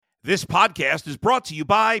This podcast is brought to you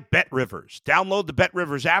by BetRivers. Download the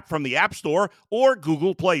BetRivers app from the App Store or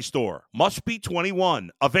Google Play Store. Must be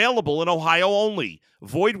 21. Available in Ohio only.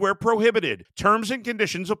 Void where prohibited. Terms and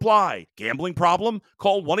conditions apply. Gambling problem?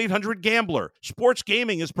 Call 1-800-GAMBLER. Sports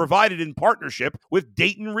gaming is provided in partnership with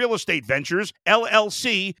Dayton Real Estate Ventures,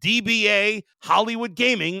 LLC, DBA, Hollywood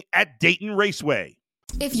Gaming at Dayton Raceway.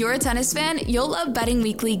 If you're a tennis fan, you'll love Betting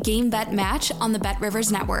Weekly Game Bet Match on the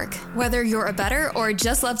BetRivers Network. Whether you're a bettor or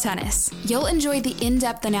just love tennis, you'll enjoy the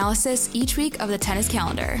in-depth analysis each week of the tennis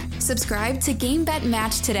calendar. Subscribe to Game Bet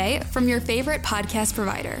Match today from your favorite podcast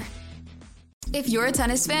provider. If you're a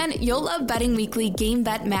tennis fan, you'll love Betting Weekly Game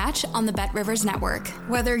Bet Match on the BetRivers Network.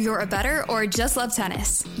 Whether you're a bettor or just love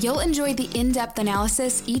tennis, you'll enjoy the in-depth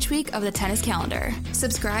analysis each week of the tennis calendar.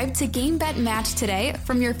 Subscribe to Game Bet Match today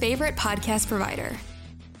from your favorite podcast provider.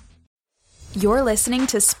 You're listening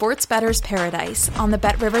to Sports Bettor's Paradise on the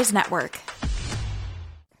BetRivers Network.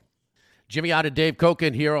 Jimmy Ott and Dave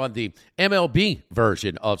Koken here on the MLB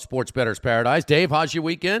version of Sports Bettor's Paradise. Dave, how's your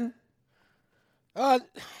weekend? The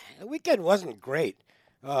weekend wasn't great.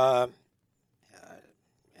 The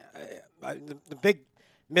big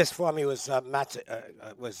miss for me was Colin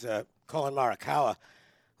Morikawa,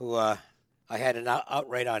 who I had an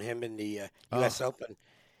outright on him in the U.S. Open.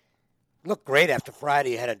 Looked great after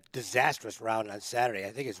Friday. He had a disastrous round on Saturday.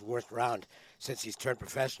 I think his worst round since he's turned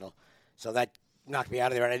professional. So that knocked me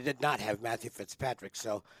out of there. And I did not have Matthew Fitzpatrick.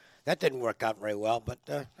 So that didn't work out very well. But,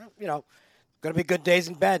 going to be good days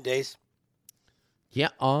and bad days. Yeah,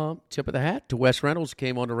 tip of the hat to Wes Reynolds.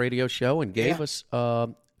 Came on the radio show and gave us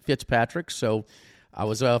Fitzpatrick. So I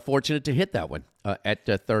was fortunate to hit that one at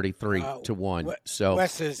 33-1. So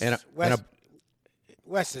Wes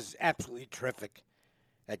is absolutely terrific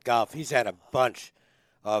at golf. He's had a bunch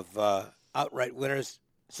of outright winners.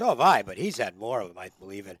 So have I, but he's had more of them, I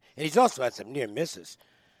believe. And he's also had some near misses.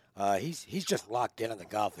 He's just locked in on the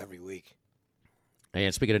golf every week.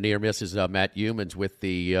 And speaking of near misses, Matt Humans with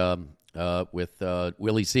the with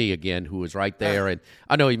Willie Z again, who was right there. And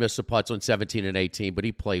I know he missed some putts on 17 and 18, but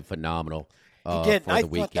he played phenomenal he did. for the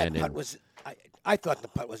weekend. I thought the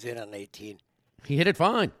putt was in on 18. He hit it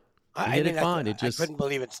fine. I couldn't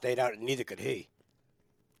believe it stayed out, and neither could he.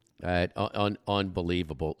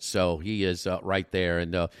 Unbelievable. So he is right there,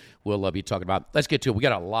 and we'll be talking about. Let's get to it. We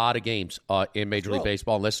got a lot of games in Major League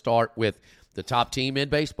Baseball. Let's start with the top team in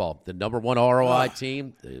baseball, the number one ROI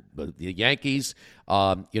team, the Yankees.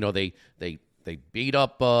 They beat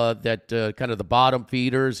up that kind of the bottom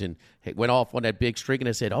feeders and went off on that big streak. And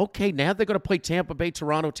they said, okay, now they're going to play Tampa Bay,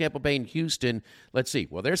 Toronto, Tampa Bay, and Houston. Let's see.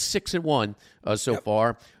 Well, they're 6-1 so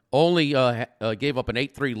far. Only gave up an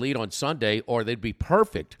 8-3 lead on Sunday, or they'd be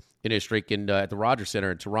perfect in his streak at the Rogers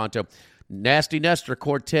Center in Toronto. Nasty Nestor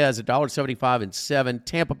Cortez, $1.75 and 7.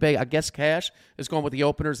 Tampa Bay, I guess cash is going with the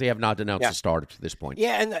openers. They have not announced a starter to this point.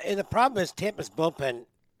 Yeah, and the problem is Tampa's bullpen,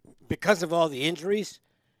 because of all the injuries,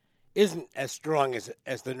 isn't as strong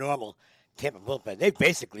as the normal Tampa bullpen. They've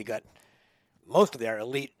basically got most of their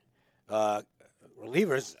elite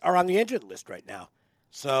relievers are on the injured list right now.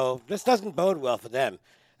 So this doesn't bode well for them,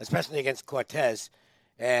 especially against Cortez.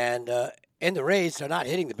 And the Rays are not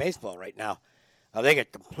hitting the baseball right now. They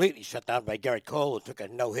get completely shut down by Garrett Cole, who took a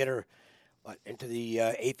no-hitter into the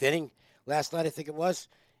eighth inning last night, I think it was.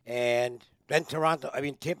 And then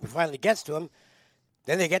Tampa finally gets to him.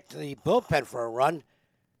 Then they get to the bullpen for a run.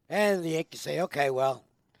 And the Yankees say, okay, well,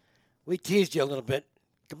 we teased you a little bit.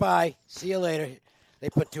 Goodbye. See you later. They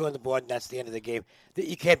put 2 on the board, and that's the end of the game.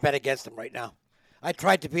 You can't bet against them right now. I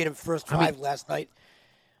tried to beat him first 5 last night.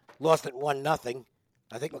 Lost at 1-0.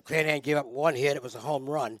 I think McClanahan gave up 1 hit. It was a home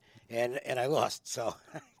run, and I lost. So,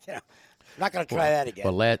 not going to try that again.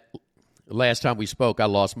 Well, last time we spoke, I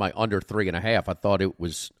lost my under 3.5. I thought it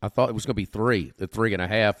was going to be 3, the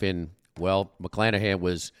 3.5, and McClanahan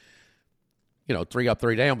was, 3 up,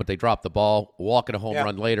 3 down, but they dropped the ball, walking a home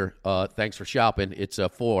run later. Thanks for shopping. It's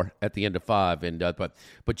 4 at the end of 5, and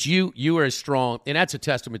but you are as strong, and that's a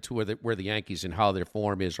testament to where the Yankees and how their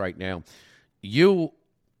form is right now. You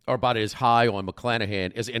are about as high on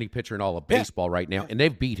McClanahan as any pitcher in all of baseball right now, and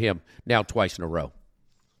they've beat him now twice in a row.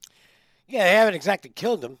 Yeah, they haven't exactly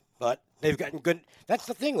killed him, but they've gotten good. That's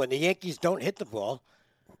the thing. When the Yankees don't hit the ball,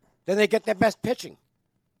 then they get their best pitching.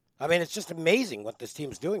 I mean, it's just amazing what this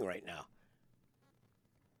team's doing right now.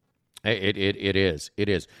 It is.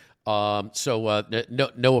 So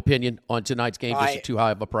no opinion on tonight's game. Is it too high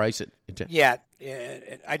of a price? Yeah,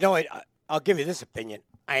 I know. I'll give you this opinion.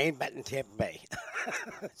 I ain't betting Tampa Bay.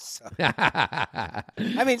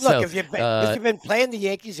 I mean, look, if you've been playing the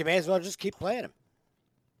Yankees, you may as well just keep playing them.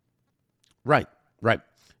 Right.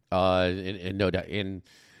 And no doubt. And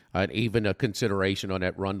even a consideration on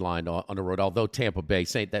that run line on the road. Although Tampa Bay,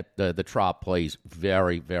 Saint that the Trop plays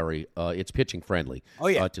very, very, it's pitching friendly. Oh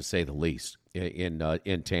yeah, to say the least. In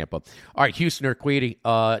Tampa. All right, Houston Urquidy,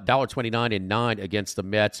 $1.29 and 9 against the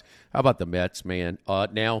Mets. How about the Mets, man?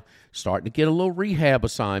 Now starting to get a little rehab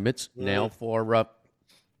assignments now for one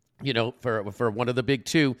of the big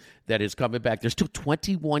two that is coming back. There's still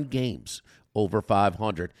 21 games over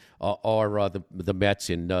 500 are the Mets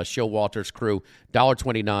and Showalter's crew.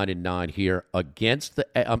 $1.29 and 9 here against the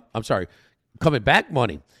coming back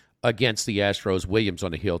money against the Astros. Williams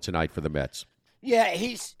on the hill tonight for the Mets. Yeah,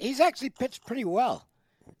 he's actually pitched pretty well,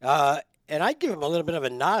 and I'd give him a little bit of a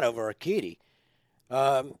nod over Urquidy.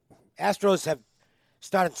 Astros have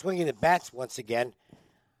started swinging the bats once again.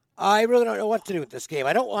 I really don't know what to do with this game.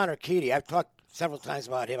 I don't want Urquidy. I've talked several times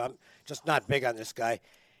about him. I'm just not big on this guy,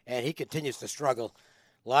 and he continues to struggle.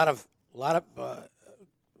 A lot of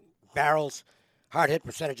barrels, hard hit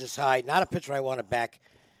percentage is high. Not a pitcher I want to back.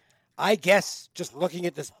 I guess just looking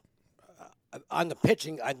at this on the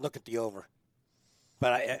pitching, I'd look at the over.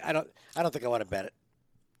 But I don't think I want to bet it.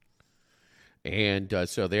 And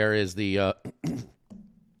so there is the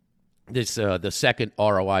the second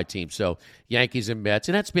ROI team. So Yankees and Mets,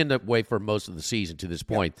 and that's been the way for most of the season to this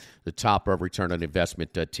point. Yep. The top of return on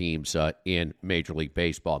investment teams in Major League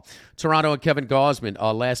Baseball. Toronto and Kevin Gausman.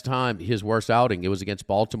 Last time his worst outing, it was against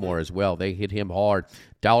Baltimore as well. They hit him hard.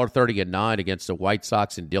 $1.30 and 9 against the White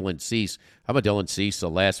Sox and Dylan Cease. How about Dylan Cease? The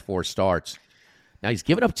last 4 starts. Now he's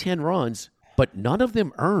given up 10 runs. But none of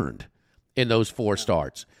them earned in those 4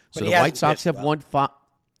 starts. So the White Sox have won 5.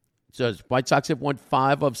 So the White Sox have won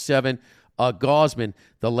 5 of 7. Gausman,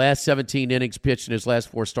 the last 17 innings pitched in his last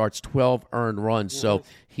 4 starts, 12 earned runs. So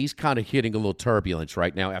he's kind of hitting a little turbulence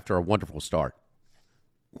right now after a wonderful start.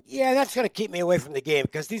 Yeah, that's going to keep me away from the game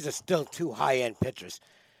because these are still 2 high-end pitchers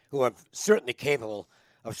who are certainly capable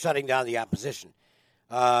of shutting down the opposition.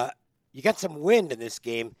 You got some wind in this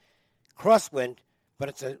game, crosswind. But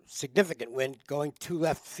it's a significant wind going to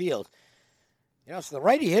left field. So the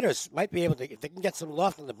righty hitters might be able to, if they can get some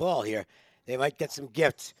loft on the ball here, they might get some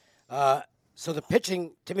gifts. So the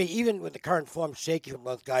pitching, to me, even with the current form shaky from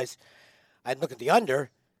both guys, I'd look at the under.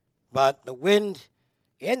 But the wind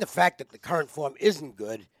and the fact that the current form isn't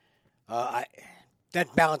good, that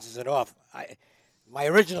balances it off. My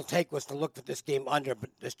original take was to look at this game under, but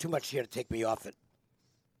there's too much here to take me off it.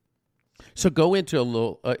 So go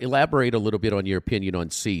into elaborate a little bit on your opinion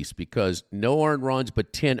on Cease, because no earned runs,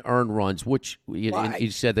 but 10 earned runs, which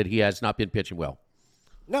you said that he has not been pitching well.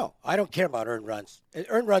 No, I don't care about earned runs.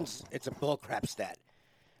 Earned runs, it's a bullcrap stat.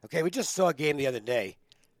 Okay, we just saw a game the other day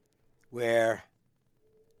where,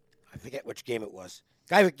 I forget which game it was.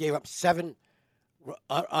 Guy who gave up 7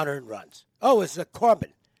 unearned runs. Oh, it was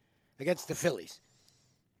Corbin against the Phillies.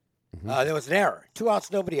 Mm-hmm. There was an error. 2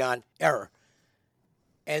 outs, nobody on, error.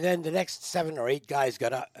 And then the next 7 or 8 guys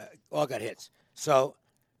all got hits. So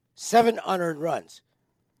 7 unearned runs.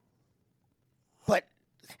 But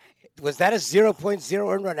was that a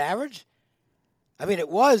 0.0 earned run average? I mean, it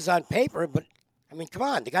was on paper, but, I mean, come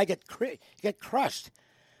on. The guy get crushed.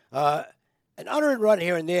 An unearned run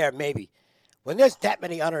here and there, maybe. When there's that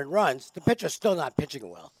many unearned runs, the pitcher's still not pitching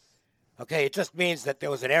well. Okay, it just means that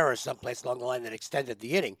there was an error someplace along the line that extended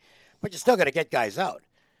the inning. But you're still going to get guys out.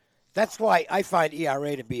 That's why I find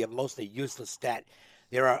ERA to be a mostly useless stat.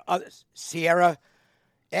 There are others. Sierra,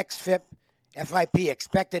 XFIP, FIP,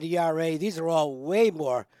 expected ERA. These are all way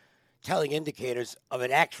more telling indicators of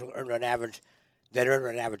an actual earned run average than earned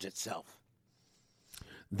run average itself.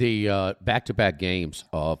 The back-to-back games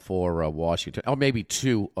for Washington, or maybe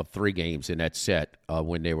 2 of 3 games in that set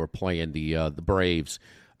when they were playing the Braves,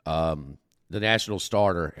 the national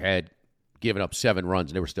starter had given up 7 runs,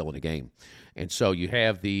 and they were still in the game. And so you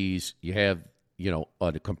have a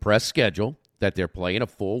compressed schedule that they're playing, a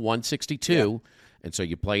full 162, yeah. And so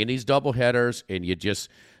you're playing these doubleheaders, and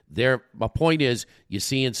my point is, you're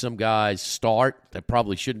seeing some guys start that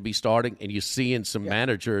probably shouldn't be starting, and you're seeing some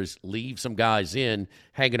managers leave some guys in,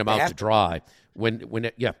 hanging them out to dry.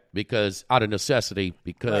 Because out of necessity,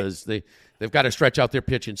 because they've got to stretch out their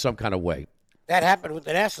pitch in some kind of way. That happened with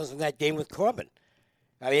the Nationals in that game with Corbin.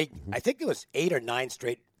 I mean, I think there was 8 or 9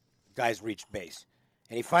 straight guys reached base,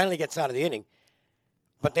 and he finally gets out of the inning.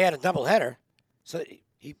 But they had a doubleheader, so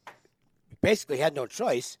he basically had no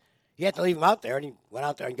choice. He had to leave him out there, and he went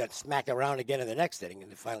out there and got smacked around again in the next inning,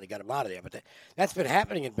 and they finally got him out of there. But that's been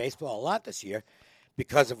happening in baseball a lot this year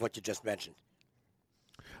because of what you just mentioned.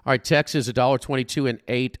 All right, Texas $1.22 and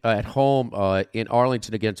 8 at home in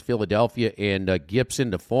Arlington against Philadelphia, and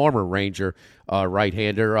Gibson, the former Ranger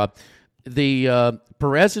right-hander.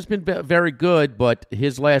 Perez has been very good, but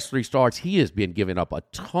his last 3 starts, he has been giving up a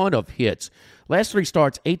ton of hits. Last 3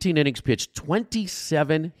 starts, 18 innings pitched,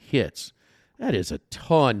 27 hits. That is a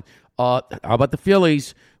ton. How about the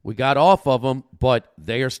Phillies? We got off of them, but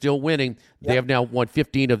they are still winning. Yep. They have now won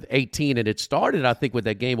 15 of 18, and it started, I think, with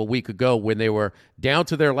that game a week ago when they were down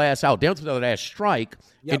to their last out, down to their last strike,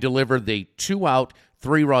 and delivered the 2-out,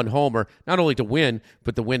 3-run homer, not only to win,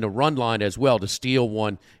 but to win the run line as well, to steal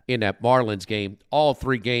one in that Marlins game. All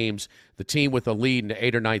 3 games, the team with a lead in the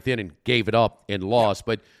 8th or 9th inning gave it up and lost.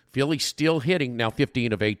 But Philly still hitting, now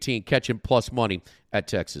 15 of 18, catching plus money at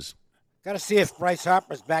Texas. Got to see if Bryce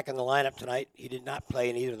Harper's back in the lineup tonight. He did not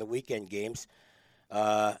play in either of the weekend games.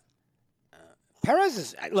 Perez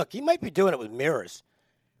is, look, he might be doing it with mirrors,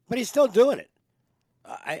 but he's still doing it.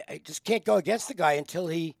 I just can't go against the guy until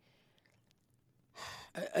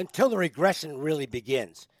the regression really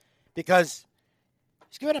begins, because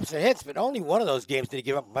he's given up some hits, but only one of those games did he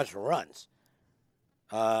give up a bunch of runs.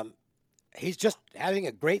 He's just having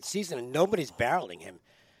a great season, and nobody's barreling him.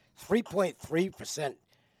 3.3%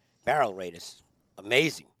 barrel rate is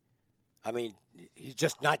amazing. I mean, he's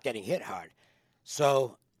just not getting hit hard.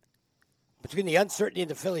 So between the uncertainty in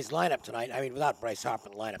the Phillies lineup tonight, I mean, without Bryce Harper,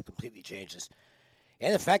 the lineup completely changes,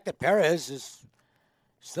 and the fact that Perez is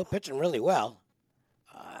still pitching really well,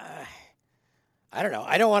 I don't know.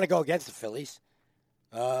 I don't want to go against the Phillies.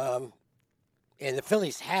 And the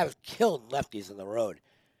Phillies have killed lefties on the road.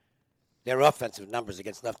 Their offensive numbers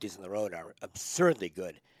against lefties on the road are absurdly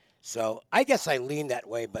good. So I guess I lean that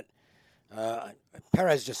way, but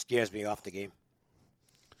Perez just scares me off the game.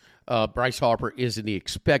 Bryce Harper is in the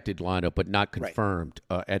expected lineup, but not confirmed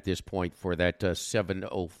at this point for that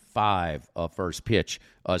 7:05 first pitch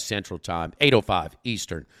Central Time, 8:05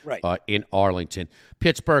 Eastern in Arlington.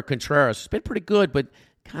 Pittsburgh Contreras has been pretty good, but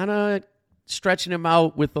kind of stretching him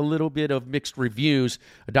out with a little bit of mixed reviews.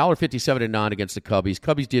 $1.57-9 against the Cubbies.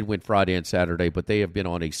 Cubbies did win Friday and Saturday, but they have been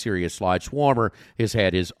on a serious slide. Swarmer has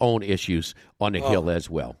had his own issues on the hill as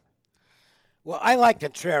well. Well, I like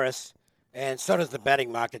Contreras, and so does the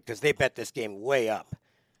betting market, because they bet this game way up.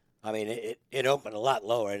 I mean, it opened a lot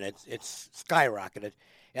lower, and it's skyrocketed.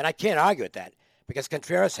 And I can't argue with that, because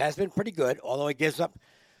Contreras has been pretty good, although he gives up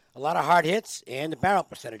a lot of hard hits, and the barrel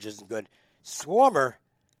percentage isn't good. Swarmer,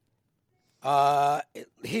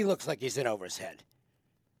 he looks like he's in over his head.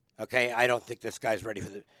 Okay, I don't think this guy's ready for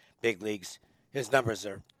the big leagues. His numbers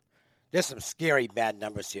there's some scary bad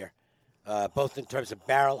numbers here, both in terms of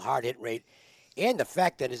barrel, hard hit rate, and the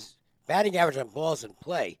fact that his batting average on balls in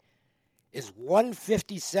play is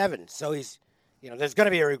 157. So he's, there's going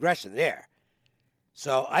to be a regression there.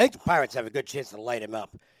 So I think the Pirates have a good chance to light him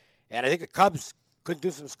up. And I think the Cubs could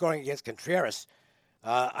do some scoring against Contreras.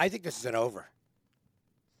 I think this is an over.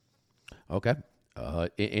 Okay.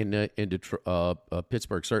 In Detroit,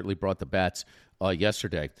 Pittsburgh certainly brought the bats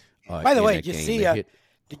yesterday. By the way,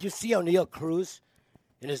 did you see O'Neal Cruz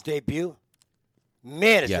in his debut?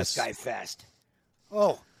 Man, is this guy fast.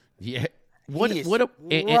 Oh. Yeah.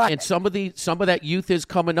 And some of that youth is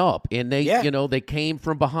coming up, and they they came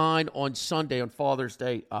from behind on Sunday, on Father's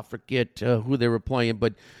Day. I forget who they were playing,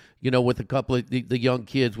 but with a couple of the young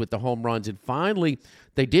kids with the home runs, and finally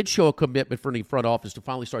they did show a commitment from the front office to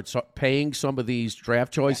finally start paying some of these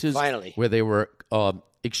draft choices. Finally, where they were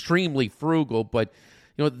extremely frugal, but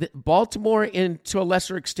Baltimore and to a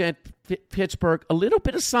lesser extent Pittsburgh, a little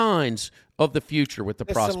bit of signs of the future with the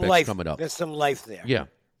prospects coming up. There's some life there. Yeah.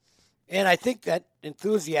 And I think that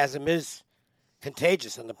enthusiasm is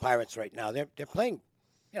contagious in the Pirates right now. They're playing,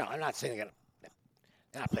 I'm not saying they're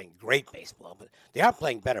not playing great baseball, but they are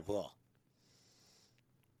playing better ball.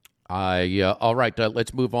 All right,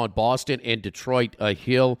 let's move on. Boston and Detroit.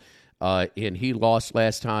 Hill, and he lost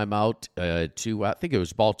last time out to, I think it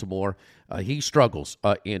was Baltimore. He struggles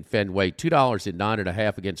in Fenway.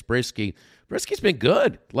 $2.09.5 against Brisky. Brisky's been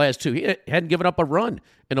good last two. He hadn't given up a run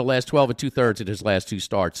in the last 12 2/3 in his last 2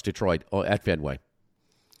 starts, Detroit, at Fenway.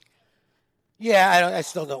 Yeah, I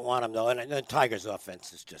still don't want him, though. And the Tigers'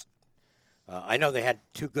 offense is just I know they had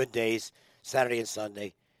 2 good days, Saturday and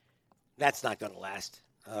Sunday. That's not going to last.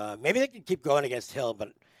 Maybe they can keep going against Hill,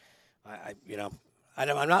 but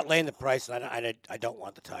I'm not laying the price, and I don't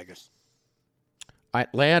want the Tigers.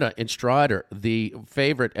 Atlanta and Strider, the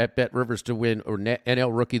favorite at Bet Rivers to win or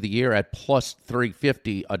NL Rookie of the Year at plus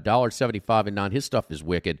 350, $1.75-9. His stuff is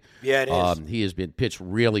wicked. Yeah, it is. He has been pitched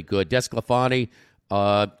really good. Desclafani,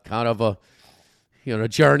 kind of a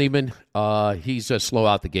journeyman. He's slow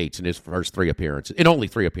out the gates in his first 3 appearances, in only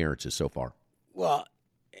 3 appearances so far. Well,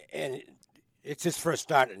 and it's his first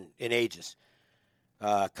start in ages.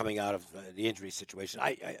 coming out of the injury situation.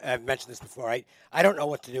 I've mentioned this before. I don't know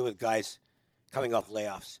what to do with guys coming off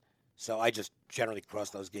layoffs, so I just generally cross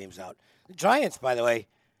those games out. The Giants, by the way,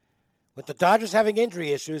 with the Dodgers having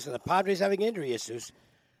injury issues and the Padres having injury issues,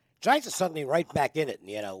 Giants are suddenly right back in it in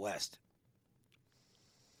the NL West.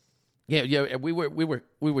 Yeah. We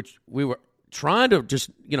were trying to just,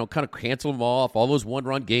 kind of cancel them off, all those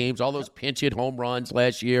one-run games, all those pinch-hit home runs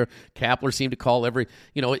last year. Kapler seemed to call every,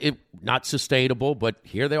 it not sustainable, but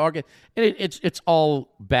here they are. And it's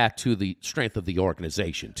all back to the strength of the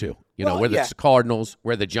organization, too. Whether it's the Cardinals,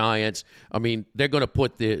 where the Giants, they're going to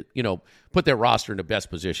put their roster in the best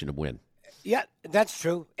position to win. Yeah, that's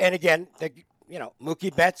true. And again,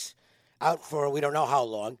 Mookie Betts out for we don't know how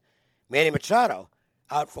long. Manny Machado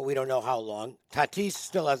out for we don't know how long. Tatis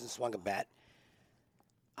still hasn't swung a bat.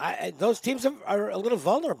 Those teams are a little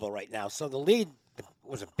vulnerable right now. So the lead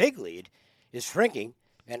was a big lead, is shrinking,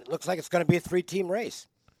 and it looks like it's going to be a 3-team race.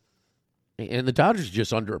 And the Dodgers are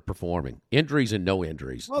just underperforming. Injuries and no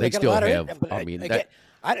injuries. Well, they still have.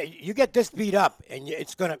 You get this beat up, and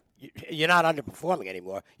you're not underperforming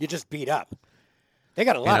anymore. You're just beat up. They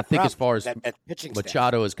got a lot of problems. I think as far as pitching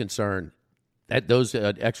Machado is concerned, that those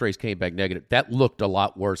X-rays came back negative. That looked a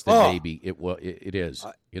lot worse than maybe it is.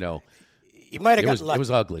 He might have gotten lucky. It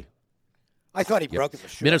was ugly. I thought he broke it for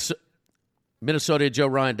sure. Minnesota, Joe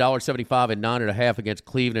Ryan, $1.75 and 9.5 against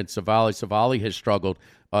Cleveland. Savali has struggled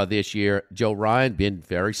this year. Joe Ryan been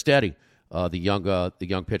very steady. The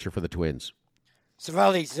young pitcher for the Twins.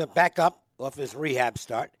 Savali's back up off his rehab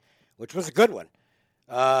start, which was a good one.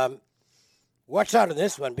 Watch out on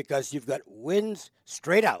this one because you've got winds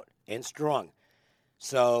straight out and strong.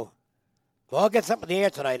 So, ball gets up in the air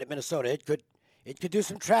tonight at Minnesota. It could do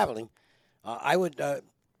some traveling. I would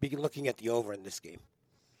be looking at the over in this game.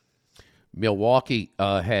 Milwaukee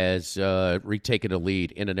has retaken a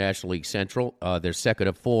lead in the National League Central. They're second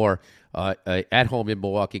of 4 at home in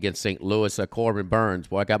Milwaukee against St. Louis. Corbin Burns,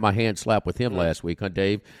 boy, I got my hand slapped with him last week, huh,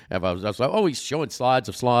 Dave? I was like, he's showing slides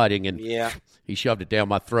of sliding, and he shoved it down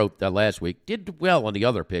my throat last week. Did well on the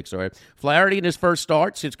other picks. All right. Flaherty in his first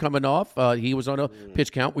start since coming off. He was on a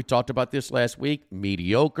pitch count. We talked about this last week.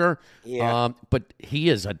 Mediocre. Yeah. But he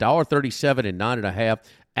is $1.37 and 9.5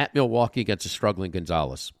 at Milwaukee against a struggling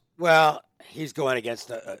Gonzalez. Well, he's going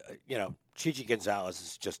against, Chichi Gonzalez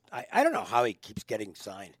is just, I don't know how he keeps getting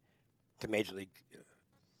signed to Major League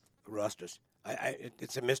rosters.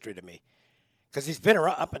 It's a mystery to me because he's been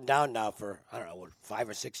up and down now for, 5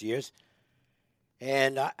 or 6 years.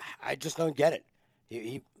 And I just don't get it.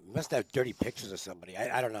 He must have dirty pictures of somebody.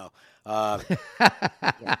 I don't know.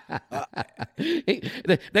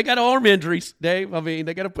 They got arm injuries, Dave.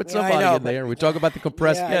 They got to put somebody in there. We talk about the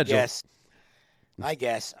compressed schedule. I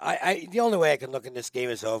guess. The only way I can look in this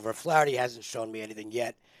game is over. Flaherty hasn't shown me anything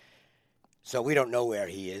yet, so we don't know where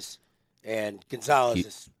he is. And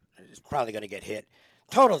Gonzalez is probably going to get hit.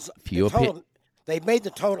 They made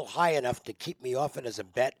the total high enough to keep me off it as a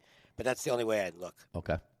bet, but that's the only way I'd look.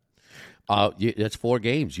 Okay. That's 4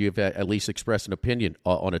 games. You've at least expressed an opinion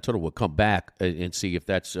on a total. We'll come back and see if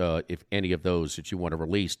that's if any of those that you want to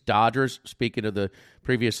release. Dodgers, speaking of the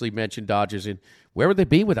previously mentioned Dodgers, and where would they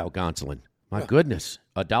be without Gonsolin? My goodness.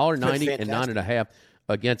 $1.90 and 9.5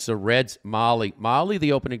 against the Reds. Molly,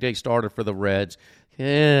 the opening day starter for the Reds.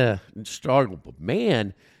 Yeah, struggled. But,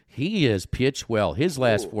 man, he has pitched well. His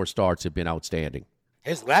last 4 starts have been outstanding.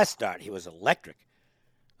 His last start, he was electric.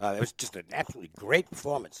 It was just an absolutely great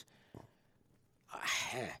performance.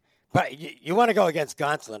 But you want to go against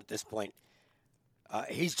Gonsolin at this point.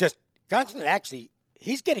 Gonsolin actually,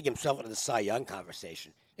 he's getting himself into the Cy Young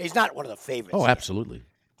conversation. He's not one of the favorites. Oh, absolutely.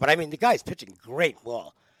 But, the guy's pitching great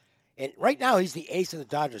ball. And right now, he's the ace of the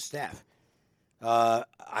Dodgers staff. I'm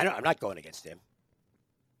not going against him.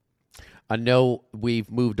 I know we've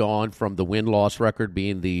moved on from the win-loss record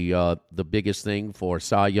being the biggest thing for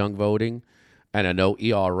Cy Young voting. And I know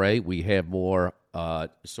ERA, we have more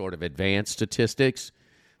sort of advanced statistics.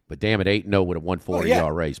 But, damn it, 8-0 with a 1.4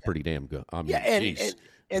 ERA is pretty damn good. And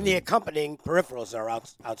the accompanying peripherals are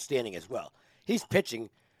outstanding as well. He's pitching.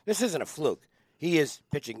 This isn't a fluke. He is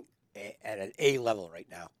pitching at an A level right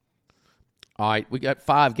now. All right, we got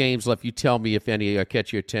 5 games left. You tell me if any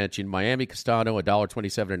catch your attention. Miami Castano,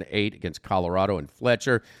 $1.27 and 8 against Colorado and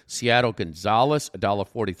Fletcher. Seattle Gonzalez,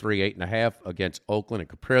 $1.43, 8.5 against Oakland and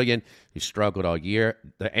Caprillion, who struggled all year.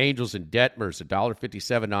 The Angels and Detmers,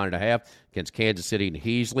 $1.57, 9.5 against Kansas City and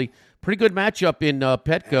Heasley. Pretty good matchup in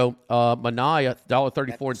Petco. Manaea,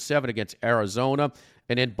 $1.34 and 7 against Arizona.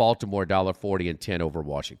 And then Baltimore, $1.40 and 10 over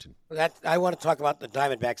Washington. I want to talk about the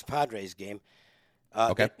Diamondbacks-Padres game.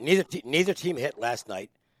 Okay. Neither team hit last night.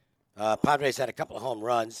 Padres had a couple of home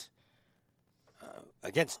runs.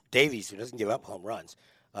 against Davies, who doesn't give up home runs.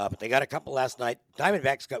 But they got a couple last night.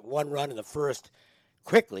 Diamondbacks got one run in the first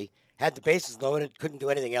quickly, had the bases loaded, couldn't do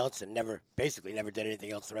anything else, and basically never did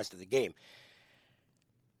anything else the rest of the game.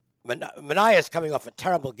 Manaea's coming off a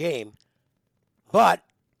terrible game, but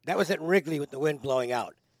that was at Wrigley with the wind blowing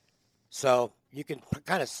out. So you can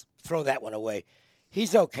kind of throw that one away.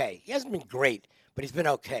 He's okay. He hasn't been great, but he's been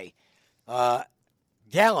okay.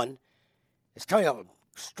 Gallen is coming off a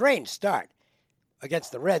strange start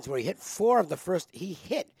against the Reds, where he hit four of the first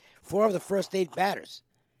 8 batters.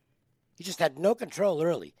 He just had no control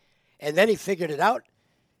early. And then he figured it out,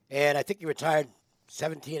 and I think he retired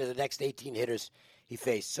 17 of the next 18 hitters he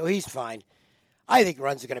faced. So he's fine. I think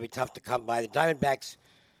runs are going to be tough to come by. The Diamondbacks,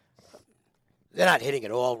 they're not hitting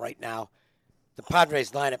at all right now. The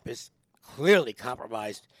Padres lineup is clearly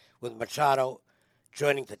compromised with Machado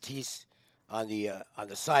joining Tatis on the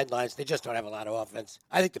sidelines. They just don't have a lot of offense.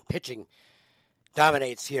 I think the pitching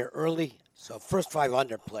dominates here early. So first 5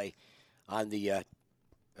 under play on the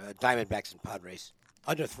Diamondbacks and Padres.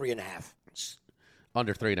 Under 3.5.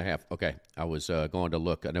 Under 3.5. Okay. I was going to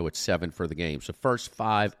look. I know it's 7 for the game. So first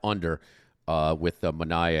 5 under with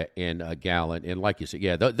Manaea and Gallen. And like you said,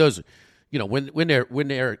 yeah, those, when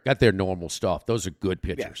they're at their normal stuff, those are good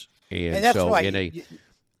pitchers. Yeah. And that's so why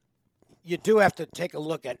you do have to take a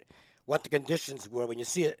look at what the conditions were when you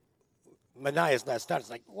see it. Manaea's last start. It's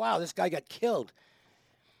like, wow, this guy got killed.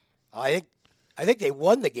 I think they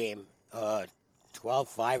won the game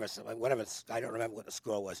 12-5 or something, whatever. I don't remember what the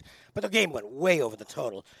score was. But the game went way over the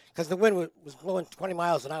total because the wind was blowing 20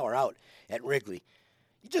 miles an hour out at Wrigley.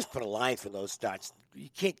 You just put a line for those starts. You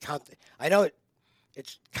can't count. I know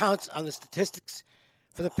it counts on the statistics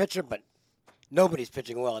for the pitcher, but nobody's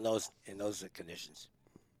pitching well in those conditions.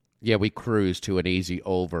 Yeah, we cruised to an easy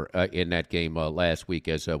over in that game last week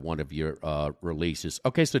as one of your releases.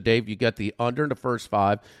 Okay, so Dave, you got the under in the first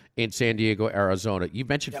 5 in San Diego, Arizona. You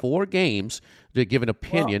mentioned 4 games to give an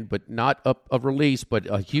opinion, but not a release, but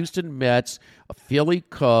Houston Mets, Philly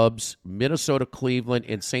Cubs, Minnesota Cleveland,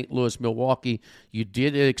 and St. Louis Milwaukee. You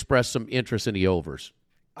did express some interest in the overs.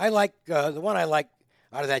 I like the one I like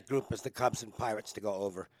out of that group is the Cubs and Pirates to go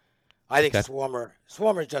over. I think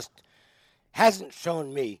Swarmer just hasn't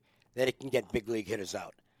shown me that he can get big league hitters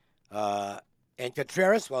out. And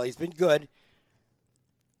Contreras, well, he's been good.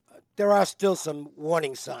 There are still some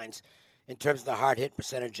warning signs in terms of the hard hit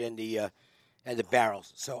percentage and the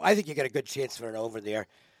barrels. So I think you got a good chance for an over there.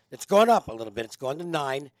 It's gone up a little bit. It's gone to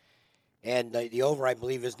 9, and the over, I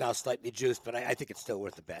believe, is now slightly juiced, but I think it's still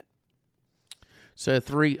worth a bet. So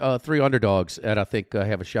three underdogs that I think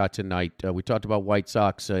have a shot tonight. We talked about White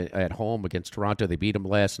Sox at home against Toronto. They beat them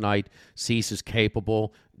last night. Cease is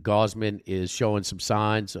capable. Gausman is showing some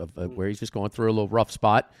signs of where he's just going through a little rough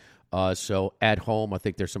spot. So at home, I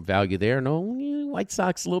think there's some value there. No, White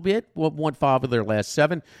Sox a little bit. 1-5 of their last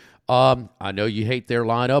 7. I know you hate their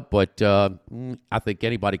lineup, but I think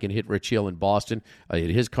anybody can hit Rich Hill in Boston. In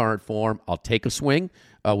his current form, I'll take a swing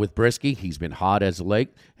with Brisky. He's been hot as of late,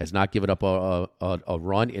 has not given up a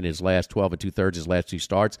run in his last 12 2/3, his last 2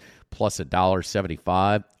 starts, plus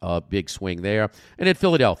 $1.75. Big swing there. And in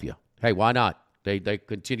Philadelphia, hey, why not? They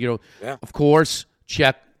continue to, of course,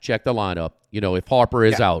 check the lineup. If Harper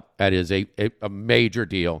is out, that is a major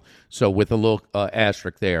deal. So with a little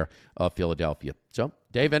asterisk there, Philadelphia. So,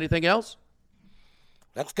 Dave, anything else?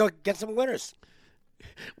 Let's go get some winners.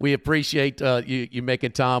 We appreciate you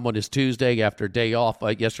making time on this Tuesday after a day off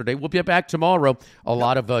yesterday. We'll be back tomorrow. A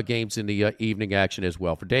lot of games in the evening action as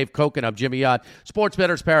well. For Dave Koken, I'm Jimmy Ott. Sports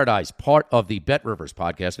Bettor's Paradise, part of the Bet Rivers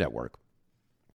Podcast Network.